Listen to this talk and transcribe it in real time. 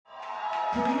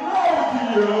Don't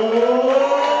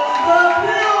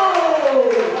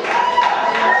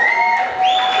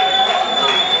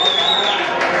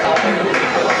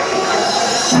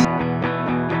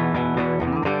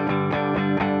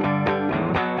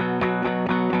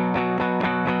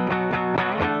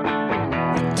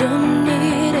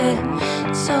need it,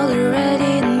 it's all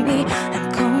already in me.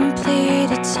 I'm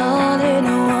complete, it's all in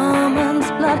a woman's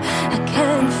blood. I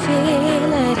can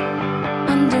feel it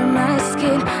under my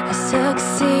skin. I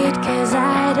succeed cause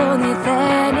I don't need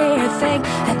anything.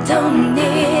 I don't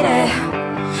need it,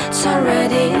 it's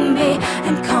already in me.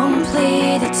 I'm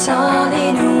complete, it's all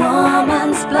in a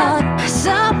woman's blood.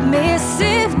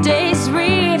 Submissive days,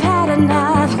 we've had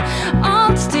enough.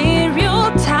 Old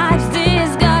stereotypes,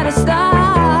 this gotta stop.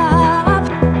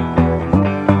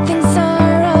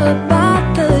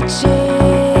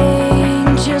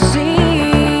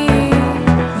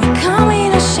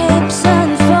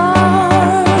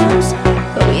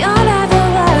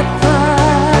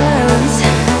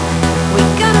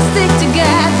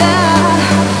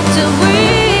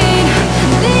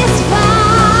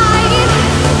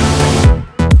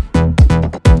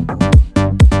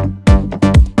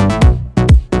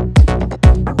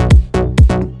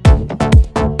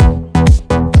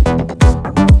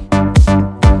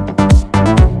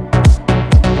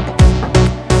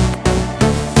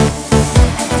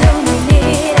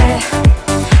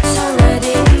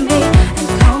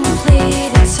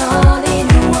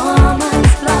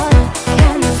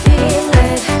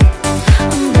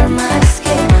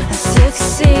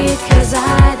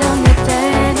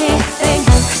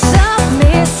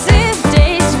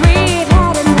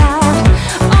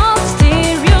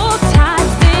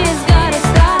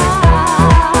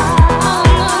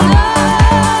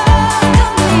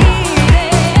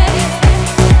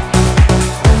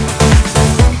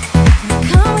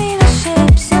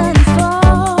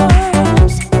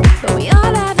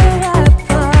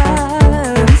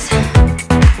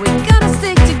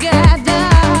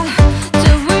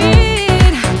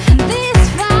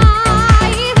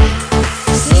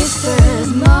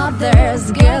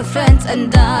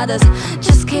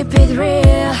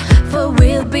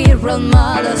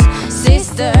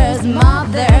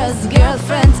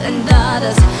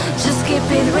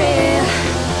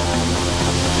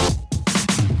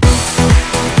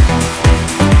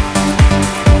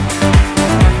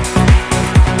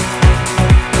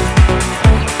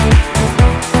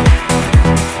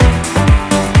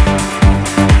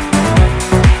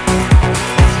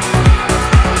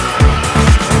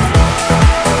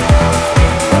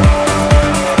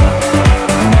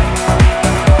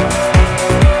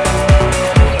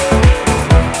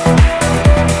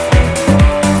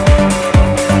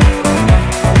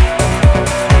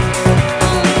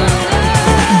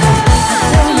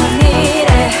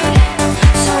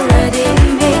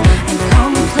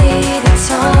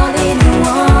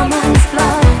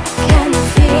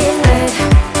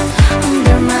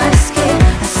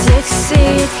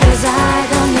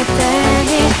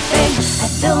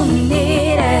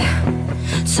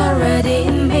 Already